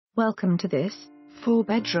Welcome to this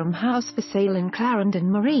 4-bedroom house for sale in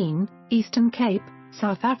Clarendon Marine, Eastern Cape,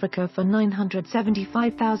 South Africa for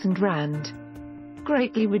R975,000.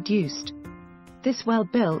 Greatly reduced. This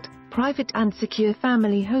well-built, private and secure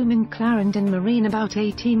family home in Clarendon Marine, about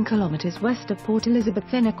 18 kilometers west of Port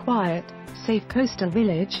Elizabeth, in a quiet, safe coastal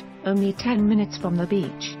village, only 10 minutes from the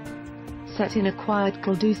beach. Set in a quiet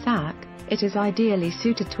cul-du-sac, it is ideally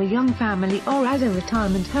suited to a young family or as a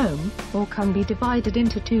retirement home, or can be divided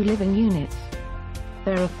into 2 living units.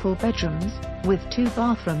 There are 4 bedrooms, with 2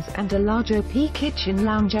 bathrooms and a large OP kitchen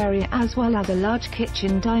lounge area, as well as a large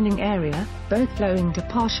kitchen dining area, both flowing to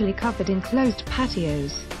partially covered enclosed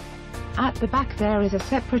patios. At the back there is a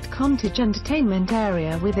separate cottage entertainment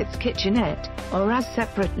area with its kitchenette, or as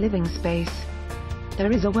separate living space.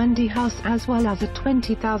 There is a Wendy house as well as a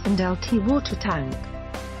 20,000 LT water tank.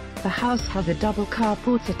 The house has a double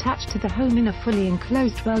carport attached to the home in a fully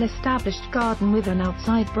enclosed, well-established garden with an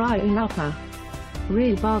outside bridle upper.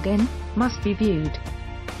 Real bargain, must be viewed.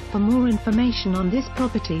 For more information on this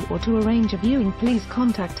property or to arrange a viewing, please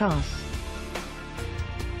contact us.